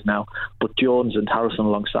 as it is now. But Jones and Harrison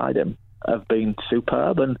alongside him have been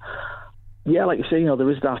superb. And yeah, like you say,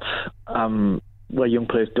 there is that where young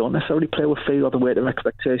players don't necessarily play with fear or the weight of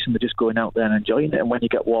expectation. They're just going out there and enjoying it. And when you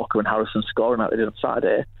get Walker and Harrison scoring like they did on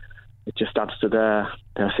Saturday, it just adds to their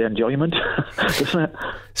enjoyment, doesn't it?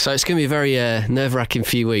 So it's going to be a very nerve-wracking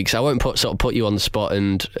few weeks. I won't put you on the spot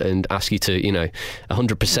and ask you to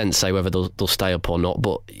 100% say whether they'll stay up or not.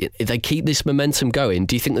 But if they keep this momentum going,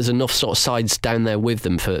 do you think there's enough sort of sides down there with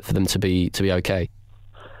them for them to be okay?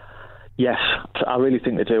 Yes, I really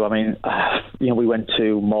think they do. I mean, we went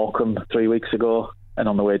to Morecambe 3 weeks ago, and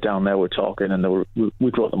on the way down there we were talking, and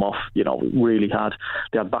we wrote them off. We really had.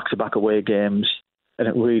 They had back-to-back away games. And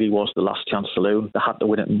it really was the last chance saloon. They had to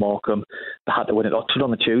win it in Morecambe. They had to win it Oxford on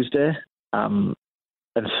the Tuesday. And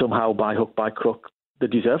somehow, by hook, by crook, they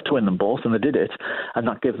deserved to win them both, and they did it. And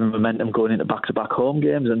that gave them momentum going into back-to-back home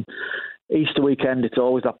games. And Easter weekend, it's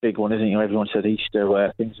always that big one, isn't it? Everyone says Easter,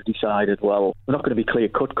 where things are decided. Well, we're not going to be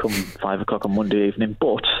clear-cut come 5 o'clock on Monday evening,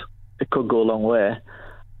 but it could go a long way.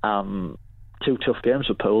 2 tough games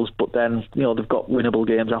for Pools, but then they've got winnable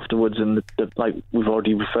games afterwards, and like we've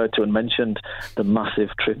already referred to and mentioned, the massive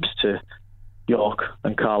trips to York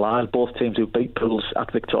and Carlisle, both teams who beat Pools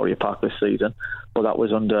at Victoria Park this season, but that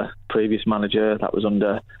was under previous manager, that was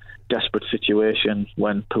under desperate situation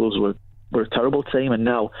when Pools were a terrible team, and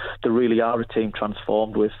now they really are a team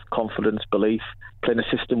transformed with confidence, belief, playing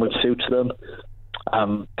a system which suits them.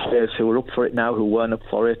 Players who are up for it now, who weren't up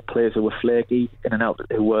for it, players who were flaky in and out,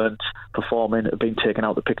 who weren't performing, have been taken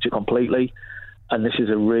out of the picture completely. And this is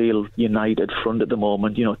a real united front at the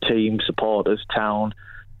moment. Team, supporters, town,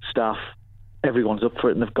 staff, everyone's up for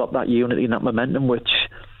it, and they've got that unity and that momentum, which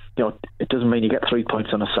it doesn't mean you get 3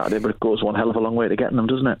 points on a Saturday, but it goes one hell of a long way to getting them,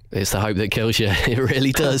 doesn't it? It's the hope that kills you. It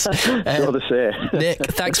really does. So to say. Nick,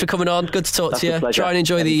 thanks for coming on. Good to talk to you. Try and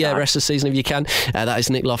enjoy the rest of the season if you can. That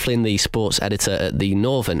is Nick Laughlin, the sports editor at the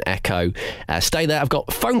Northern Echo. Stay there. I've got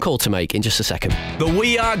a phone call to make in just a second. The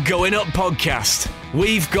We Are Going Up podcast.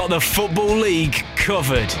 We've got the Football League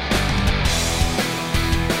covered.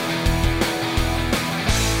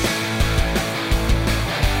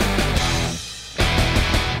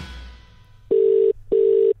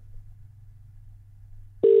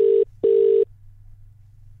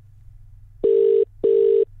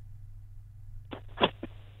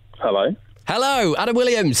 Hello, Adam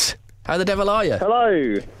Williams. How the devil are you?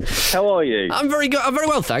 Hello. How are you? I'm very good. I'm very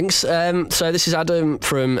well, thanks. So this is Adam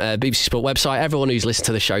from BBC Sport website. Everyone who's listened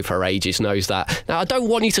to the show for ages knows that. Now, I don't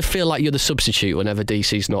want you to feel like you're the substitute whenever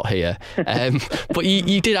DC's not here. But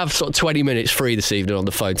you did have sort of 20 minutes free this evening on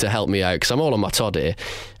the phone to help me out, because I'm all on my Todd here.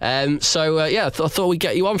 I thought we'd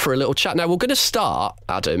get you on for a little chat. Now, we're going to start,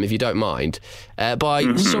 Adam, if you don't mind,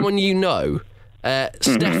 by someone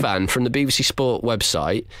Stefan from the BBC Sport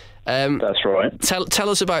website. That's right. Tell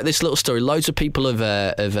us about this little story. Loads of people have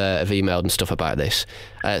emailed and stuff about this.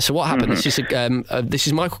 So what happened? This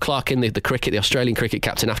is Michael Clarke in the Australian cricket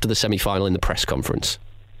captain after the semi-final in the press conference.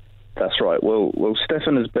 That's right. Well,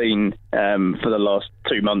 Stefan has been for the last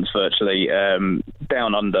 2 months virtually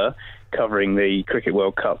down under, covering the Cricket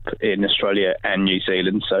World Cup in Australia and New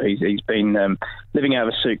Zealand. So he's been living out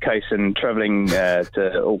of a suitcase and travelling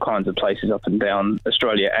to all kinds of places up and down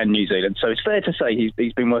Australia and New Zealand. So it's fair to say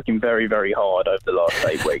he's been working very, very hard over the last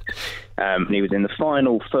 8 weeks. And he was in the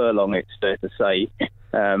final furlong, it's fair to say,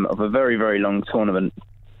 of a very, very long tournament.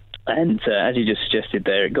 And as you just suggested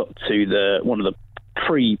there, it got to one of the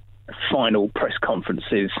pre-final press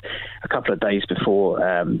conferences a couple of days before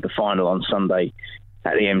the final on Sunday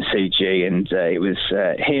at the MCG, and it was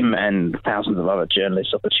him and thousands of other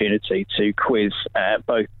journalists' opportunity to quiz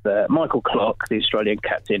both Michael Clarke, the Australian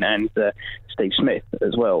captain, and Steve Smith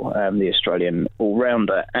as well, the Australian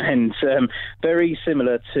all-rounder. And very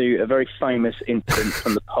similar to a very famous incident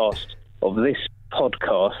from the past of this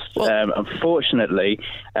podcast. Unfortunately,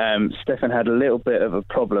 Stefan had a little bit of a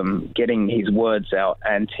problem getting his words out,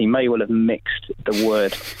 and he may well have mixed the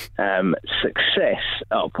word success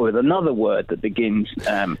up with another word that begins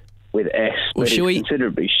with S, but is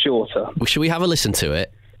considerably shorter. Well, should we have a listen to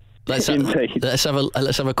it? Let's have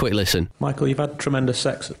a quick listen. Michael, you've had tremendous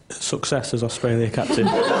success as Australia captain.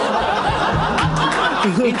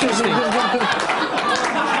 Interesting.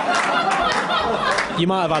 You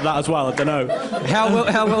might have had that as well, I don't know.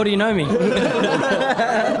 How well do you know me?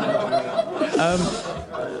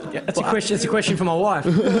 It's a question for my wife.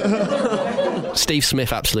 Steve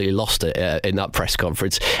Smith absolutely lost it in that press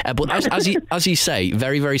conference. But as you say,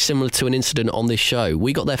 very, very similar to an incident on this show.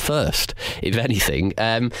 We got there first, if anything.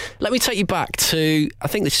 Let me take you back to, I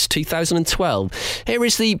think this is 2012. Here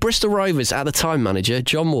is the Bristol Rovers at the time manager,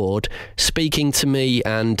 John Ward, speaking to me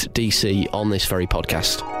and DC on this very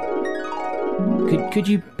podcast. Could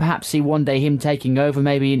you perhaps see one day him taking over,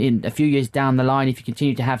 maybe in a few years down the line, if you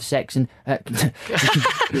continue to have sex and...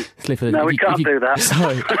 No, we can't do that.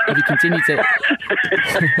 Sorry, if you continue to...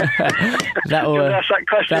 that'll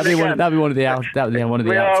be one of the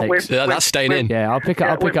outtakes. That's staying in. Yeah, I'll pick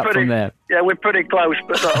up from there. Yeah, we're pretty close,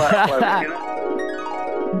 but not that close, you know?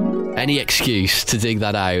 Any excuse to dig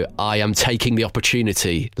that out, I am taking the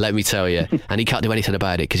opportunity, let me tell you. And he can't do anything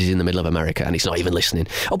about it because he's in the middle of America and he's not even listening.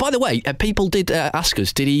 Oh, by the way, people did ask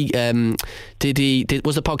us, was the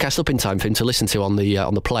podcast up in time for him to listen to on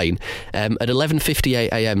the plane? At 11:58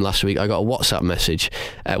 a.m. last week, I got a WhatsApp message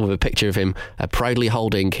with a picture of him proudly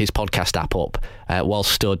holding his podcast app up while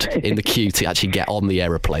stood in the queue to actually get on the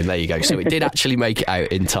aeroplane. There you go. So it did actually make it out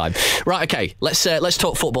in time. Right, okay, let's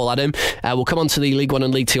talk football, Adam. We'll come on to the League One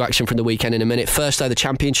and League Two action from the weekend in a minute. First, though, the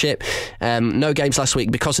Championship. No games last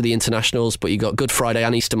week because of the internationals, but you got Good Friday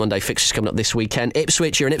and Easter Monday fixtures coming up this weekend.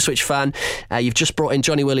 Ipswich, you're an Ipswich fan. You've just brought in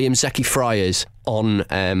Johnny Williams, Zeki Friars on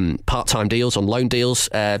part-time deals, on loan deals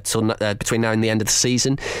between now and the end of the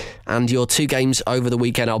season. And your two games over the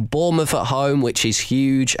weekend are Bournemouth at home, which is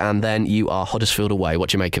huge, and then you are Huddersfield away.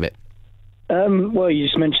 What do you make of it? Well, you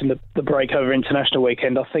just mentioned the break over international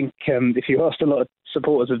weekend. I think if you asked a lot of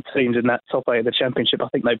supporters of teams in that top 8 of the Championship, I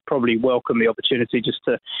think they'd probably welcome the opportunity just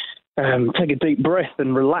to take a deep breath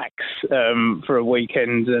and relax for a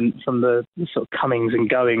weekend, and from the sort of comings and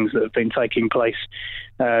goings that have been taking place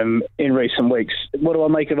in recent weeks. What do I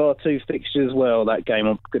make of our two fixtures? Well, that game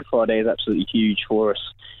on Good Friday is absolutely huge for us.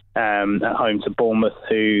 At home to Bournemouth,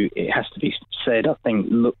 who, it has to be said, I think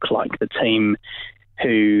look like the team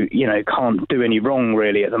who, can't do any wrong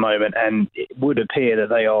really at the moment, and it would appear that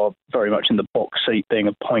they are very much in the box seat, being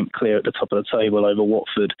a point clear at the top of the table over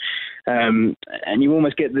Watford. And you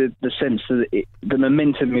almost get the sense that the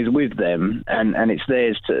momentum is with them, and it's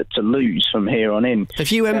theirs to lose from here on in.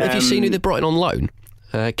 Have you seen who they brought in on loan?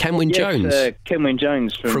 Kenwyne Jones. Kenwyne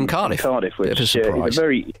Jones from Cardiff. Which is a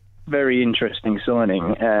very, very interesting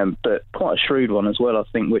signing, but quite a shrewd one as well, I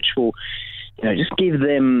think, which will just give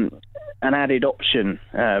them an added option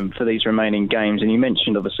for these remaining games. And you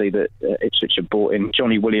mentioned, obviously, that Ipswich have brought in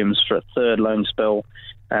Johnny Williams for a third loan spell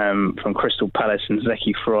from Crystal Palace, and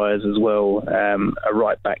Zeki Friars as well, a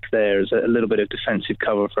right back there as a little bit of defensive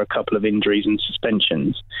cover for a couple of injuries and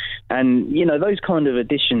suspensions. And, those kind of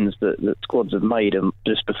additions that squads have made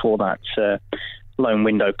just before that loan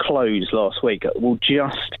window closed last week will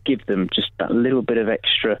just give them just that little bit of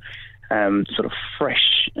extra sort of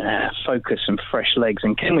fresh focus and fresh legs.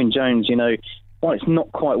 And Kenwyne Jones, while it's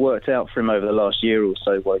not quite worked out for him over the last year or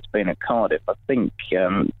so while he's been at Cardiff, I think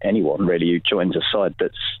anyone really who joins a side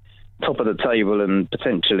that's top of the table and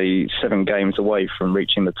potentially 7 games away from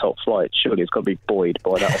reaching the top flight, surely it's got to be buoyed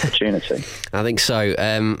by that opportunity. I think so.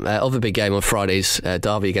 Other big game on Friday's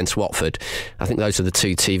Derby against Watford. I think those are the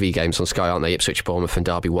 2 TV games on Sky, aren't they? Ipswich, Bournemouth and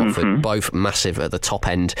Derby, Watford, both massive at the top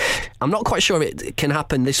end. I'm not quite sure if it can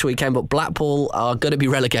happen this weekend, but Blackpool are going to be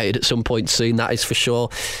relegated at some point soon, that is for sure.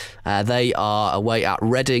 They are away at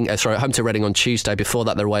home to Reading on Tuesday. Before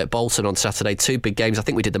that, they're away at Bolton on Saturday. 2 big games. I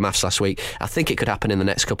think we did the maths last week. I think it could happen in the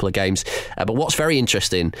next couple of games. But what's very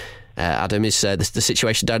interesting, Adam, is the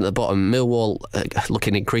situation down at the bottom. Millwall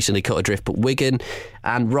looking increasingly cut adrift, but Wigan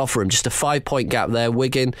and Rotherham, just a 5-point gap there.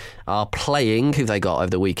 Wigan are playing, who they got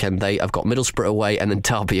over the weekend? They have got Middlesbrough away and then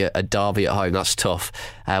Derby at home. That's tough.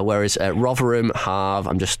 Whereas Rotherham have,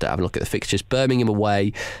 I'm just having a look at the fixtures, Birmingham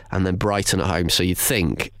away and then Brighton at home. So you'd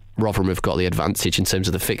think Rotherham have got the advantage in terms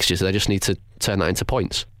of the fixtures. They just need to turn that into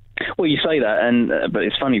points. Well, you say that, but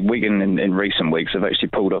it's funny, Wigan in recent weeks have actually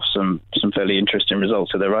pulled off some fairly interesting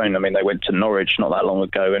results of their own. I mean, they went to Norwich not that long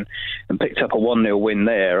ago and picked up a 1-0 win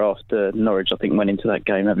there after Norwich, I think, went into that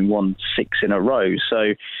game having won 6 in a row.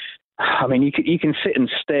 So I mean, you can sit and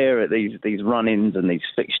stare at these run-ins and these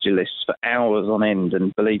fixture lists for hours on end,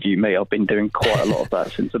 and believe you me, I've been doing quite a lot of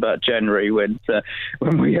that since about January when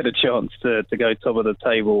we had a chance to go top of the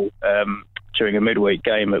table during a midweek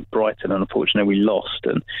game at Brighton, and unfortunately we lost.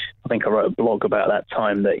 And I think I wrote a blog about that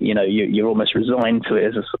time that, you know, you're almost resigned to it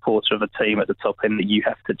as a supporter of a team at the top end, that you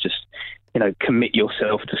have to just, you know, commit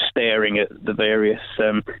yourself to staring at the various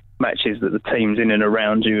matches that the teams in and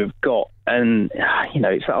around you have got. And, you know,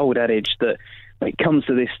 it's that old adage that when it comes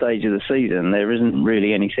to this stage of the season, there isn't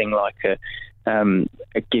really anything like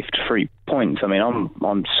a gift-free points. I mean,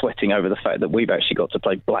 I'm sweating over the fact that we've actually got to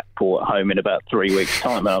play Blackpool at home in about 3 weeks'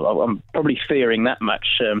 time. I'm probably fearing that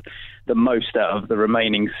match the most out of the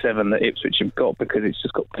remaining 7 that Ipswich have got, because it's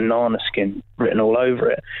just got banana skin written all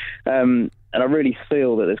over it. And I really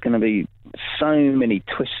feel that there's going to be so many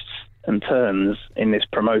twists and turns in this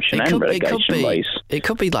promotion and relegation race. It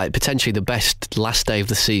could be like potentially the best last day of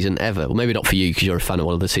the season ever. Well, maybe not for you because you're a fan of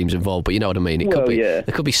one of the teams involved, but you know what I mean. There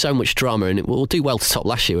could be so much drama, and it will do well to top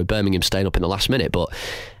last year with Birmingham staying up in the last minute. But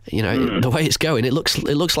you know, the way it's going, it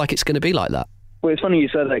looks like it's going to be like that. Well, it's funny you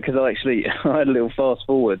said that, because I had a little fast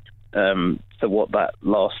forward to what that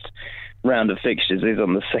last round of fixtures is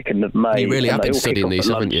on the 2nd of May. You really have been studying these,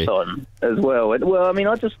 haven't you? As well. Well, I mean,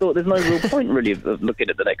 I just thought there's no real point really of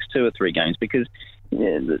looking at the next 2 or 3 games, because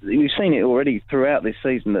we've seen it already throughout this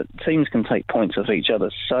season that teams can take points off each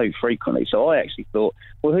other so frequently. So I actually thought,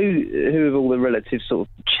 well, who have all the relative sort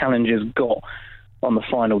of challenges got on the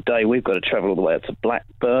final day? We've got to travel all the way up to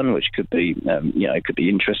Blackburn, which could be, it could be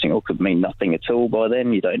interesting, or could mean nothing at all by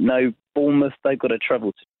then. You don't know. Bournemouth, they've got to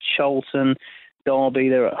travel to Charlton. Derby,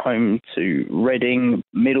 they're at home to Reading.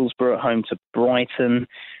 Middlesbrough at home to Brighton.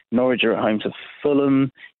 Norwich are at home to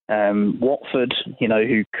Fulham. Watford, you know,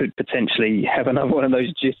 who could potentially have another one of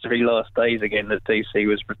those jittery last days again that DC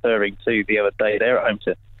was referring to the other day. They're at home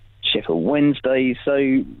to Sheffield Wednesday. So,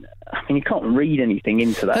 I mean, you can't read anything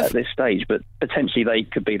into that at this stage, but potentially they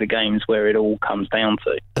could be the games where it all comes down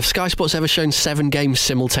to. Have Sky Sports ever shown 7 games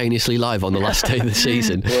simultaneously live on the last day of the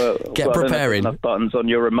season? Get preparing. Enough buttons on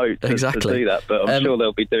your remote to do that, but I'm sure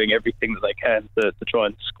they'll be doing everything that they can to try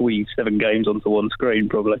and squeeze 7 games onto one screen,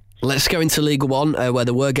 probably. Let's go into League One, where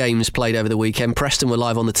there were games played over the weekend. Preston were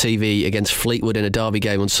live on the TV against Fleetwood in a derby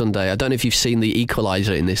game on Sunday. I don't know if you've seen the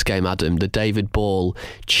equaliser in this game, Adam, the David Ball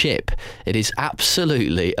chip. It is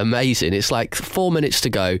absolutely amazing. It's like 4 minutes to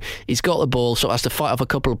go. He's got the ball, so has to fight off a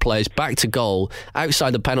couple of players back to goal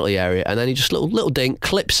outside the penalty area, and then he just little dink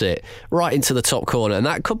clips it right into the top corner, and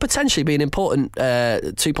that could potentially be an important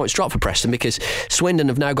 2 points drop for Preston, because Swindon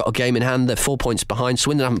have now got a game in hand. They're 4 points behind.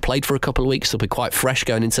 Swindon haven't played for a couple of weeks. They'll be quite fresh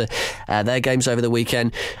going into their games over the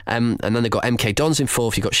weekend, and then they've got MK Dons in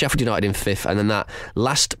 4th. You've got Sheffield United in 5th, and then that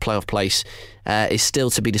last playoff place is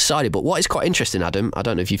still to be decided. But what is quite interesting, Adam, I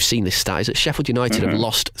don't know if you've seen this stat, is that Sheffield United have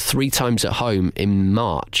lost 3 times at home in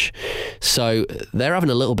March. So they're having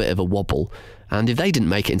a little bit of a wobble. And if they didn't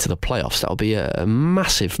make it into the playoffs, that would be a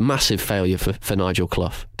massive, massive failure for Nigel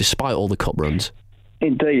Clough, despite all the cup runs.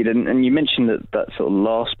 Indeed, and you mentioned that sort of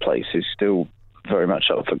last place is still very much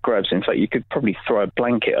up for grabs. In fact, you could probably throw a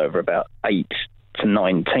blanket over about 8 to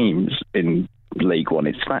 9 teams in League One.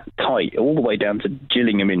 It's that tight, all the way down to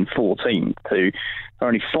Gillingham in 14th, who are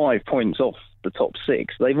only 5 points off the top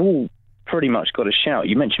 6. They've all pretty much got a shout.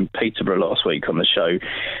 You mentioned Peterborough last week on the show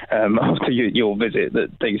after your visit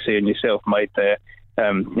that DC and yourself made there.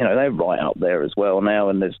 They're right up there as well now,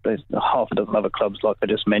 and there's half a dozen other clubs, like I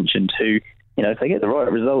just mentioned, who, you know, if they get the right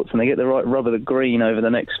results and they get the right rub of the green over the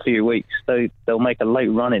next few weeks, they'll make a late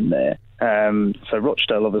run in there. So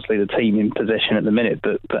Rochdale, obviously the team in possession at the minute,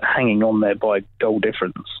 but hanging on there by goal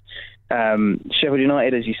difference. Sheffield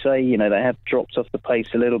United, as you say, you know, they have dropped off the pace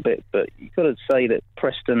a little bit, but you've got to say that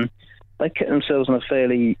Preston, they kept themselves on a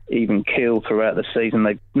fairly even keel throughout the season.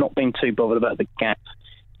 They've not been too bothered about the gap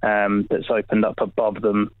that's opened up above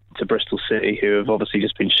them to Bristol City, who have obviously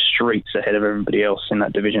just been streets ahead of everybody else in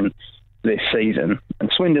that division this season.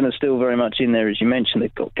 And Swindon are still very much in there, as you mentioned.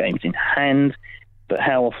 They've got games in hand. But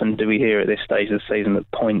how often do we hear at this stage of the season that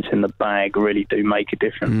points in the bag really do make a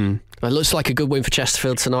difference? It looks like a good win for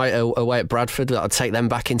Chesterfield tonight away at Bradford. That'll take them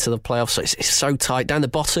back into the playoffs. So it's so tight. Down the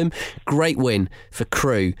bottom, great win for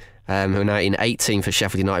Crewe, who are now in 18 for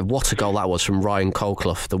Sheffield United. What a goal that was from Ryan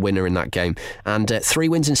Colclough, the winner in that game. And 3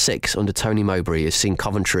 wins in 6 under Tony Mowbray has seen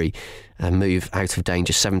Coventry move out of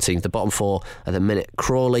danger, 17th. The bottom four at the minute: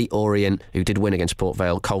 Crawley, Orient, who did win against Port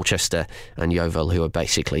Vale, Colchester and Yeovil, who are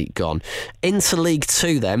basically gone. Into League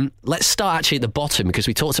Two then. Let's start actually at the bottom, because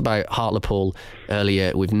we talked about Hartlepool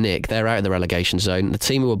earlier with Nick. They're out of the relegation zone. The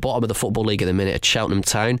team who are bottom of the Football League at the minute are Cheltenham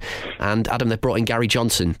Town, and Adam, they've brought in Gary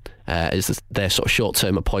Johnson as their sort of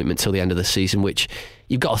short-term appointment till the end of the season, which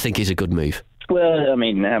you've got to think is a good move. Well, I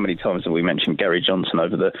mean, how many times have we mentioned Gary Johnson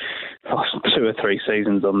over the last 2 or 3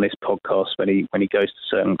 seasons on this podcast when he goes to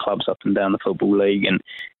certain clubs up and down the Football League, and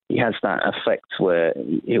he has that effect where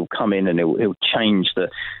he'll come in and he'll change the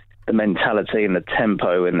mentality and the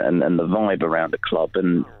tempo and the vibe around the club.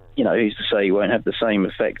 And, you know, who's to say he won't have the same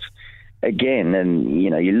effect again? And, you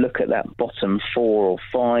know, you look at that bottom 4 or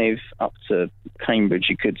 5 up to Cambridge,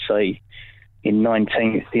 you could say, in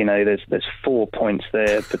 19th, you know, there's 4 points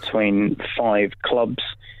there between 5 clubs,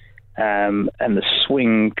 and the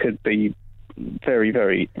swing could be very,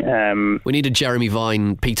 very... we need a Jeremy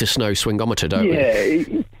Vine, Peter Snow swingometer, don't we?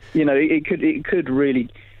 Yeah, you know, it could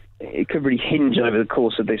really hinge over the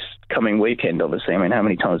course of this coming weekend, obviously. I mean, how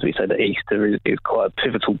many times have we said that Easter is quite a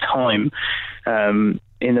pivotal time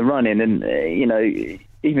in the run-in, and, you know...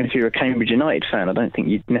 Even if you're a Cambridge United fan, I don't think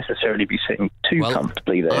you'd necessarily be sitting too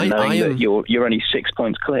comfortably there, knowing that you're only 6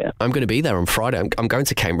 points clear. I'm going to be there on Friday. I'm going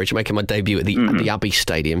to Cambridge, making my debut at the Abbey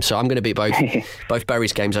Stadium. So I'm going to be at both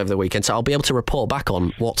Bury's games over the weekend. So I'll be able to report back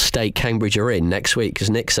on what state Cambridge are in next week,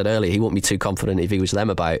 because Nick said earlier he wouldn't be too confident if he was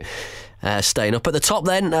them about staying up. At the top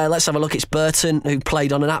then, let's have a look. It's Burton, who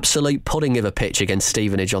played on an absolute pudding of a pitch against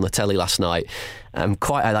Stevenage on the telly last night.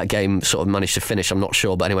 Quite how that game sort of managed to finish, I'm not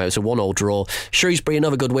sure, but anyway, it was a 1-1 draw. Shrewsbury,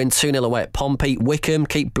 another good win, 2-0 away at Pompey. Wickham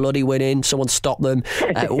keep bloody winning, someone stop them.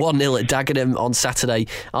 1-0 at Dagenham on Saturday.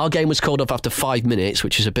 Our game was called off after 5 minutes,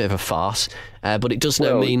 which is a bit of a farce, but it does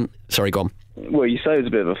now mean... Sorry, go on. Well, you say it was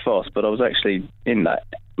a bit of a farce, but I was actually in that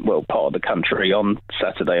part of the country on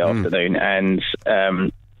Saturday afternoon, and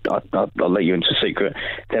I'll let you into a secret.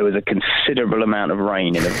 There was a considerable amount of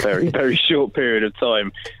rain in a very, very short period of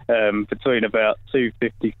time, between about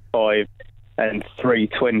 2:55 and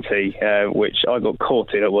 3:20, which I got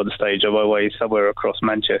caught in at one stage on my way somewhere across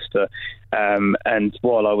Manchester. And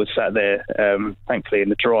while I was sat there, thankfully in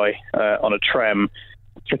the dry, on a tram,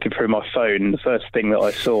 flicking through my phone, the first thing that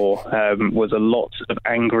I saw was a lot of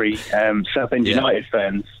angry Southend United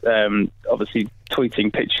fans, obviously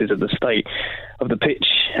tweeting pictures of the state of the pitch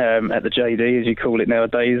at the JD, as you call it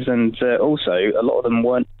nowadays, and also a lot of them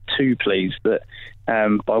weren't too pleased that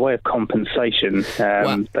by way of compensation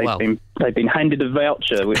they've been handed a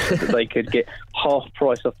voucher which said that they could get half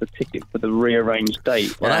price off the ticket for the rearranged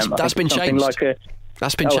date. Well, that's been changed.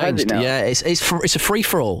 That's been changed. Yeah, it's a free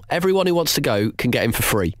for all. Everyone who wants to go can get in for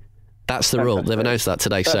free. That's the rule. They've announced that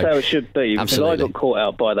today. That's how it should be. Absolutely. Because I got caught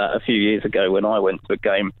out by that a few years ago when I went to a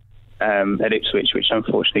game at Ipswich, which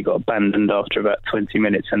unfortunately got abandoned after about 20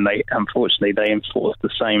 minutes, and they enforced the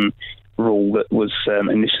same rule that was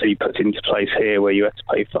initially put into place here, where you had to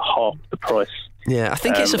pay for half the price. Yeah, I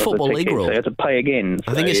think it's a Football League rule. So you have to pay again.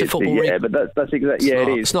 I think it's a Football League. Yeah, but that's exactly. Yeah, it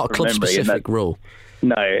is. It's not a club-specific rule.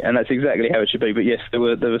 No, and that's exactly how it should be. But yes, there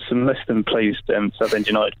were some less than pleased Southend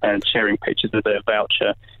United fans sharing pictures of their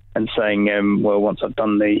voucher and saying, well, once I've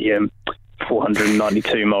done the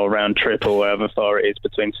 492-mile round trip or however far it is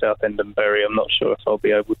between Southend and Bury, I'm not sure if I'll be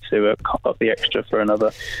able to cop up the extra for another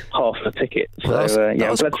half a ticket. So, I'm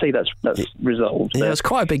glad to see that's resolved. Yeah, it was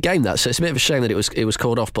quite a big game, that, so it's a bit of a shame that it was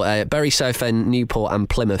called off. But Bury, Southend, Newport and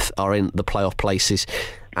Plymouth are in the playoff places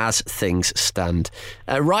as things stand.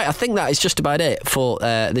 Right, I think that is just about it for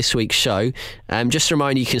this week's show. Just a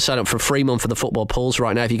reminder, you can sign up for a free month for the football pools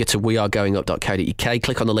right now if you go to wearegoingup.co.uk.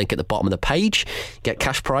 Click on the link at the bottom of the page. Get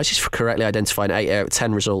cash prizes for correctly identifying 8 out of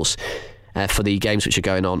 10 results for the games which are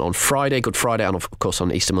going on Friday, Good Friday, and of course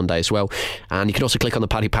on Easter Monday as well. And you can also click on the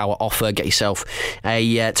Paddy Power offer, get yourself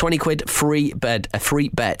a 20 quid free bet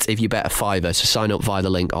if you bet a £5. So sign up via the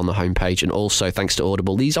link on the homepage. And also, thanks to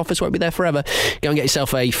Audible, these offers won't be there forever. Go and get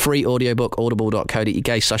yourself a free audiobook.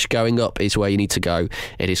 audible.co.uk/goingup is where you need to go.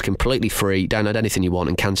 It is completely free. Download anything you want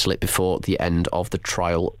and cancel it before the end of the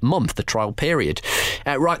trial month, the trial period.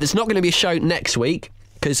 Right, there's not going to be a show next week,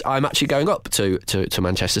 because I'm actually going up to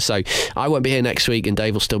Manchester, so I won't be here next week and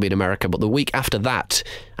Dave will still be in America. But the week after that,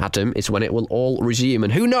 Adam, is when it will all resume,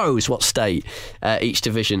 and who knows what state each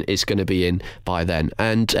division is going to be in by then.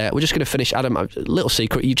 And we're just going to finish. Adam, a little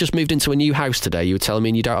secret, you just moved into a new house today. You were telling me,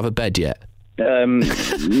 and you don't have a bed yet.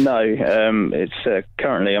 No, it's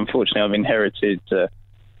currently, unfortunately, I've inherited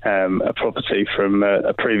a property from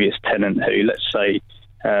a previous tenant who, let's say,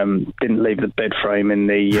 didn't leave the bed frame in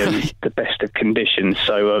the best of conditions.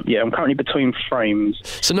 So I'm currently between frames.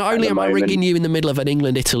 So not only am I ringing you in the middle of an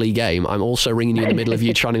England-Italy game, I'm also ringing you in the middle of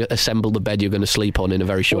you trying to assemble the bed you're going to sleep on in a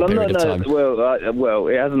very short period of time. Well,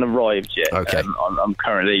 it hasn't arrived yet. Okay. I'm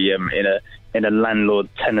currently in a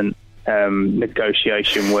landlord-tenant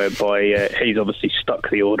negotiation whereby he's obviously stuck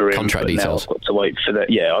the order in. Contract details. Now I've got to wait for that.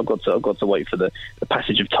 Yeah, I've got to wait for the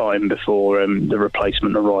passage of time before the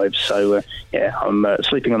replacement arrives. So I'm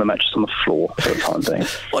sleeping on the mattress on the floor for the time being.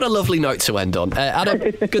 What a lovely note to end on. Adam,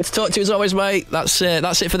 good to talk to you as always, mate. That's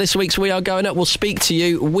it for this week's We Are Going Up. We'll speak to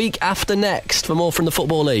you week after next for more from the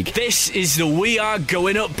Football League. This is the We Are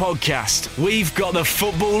Going Up podcast. We've got the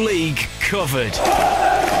Football League covered.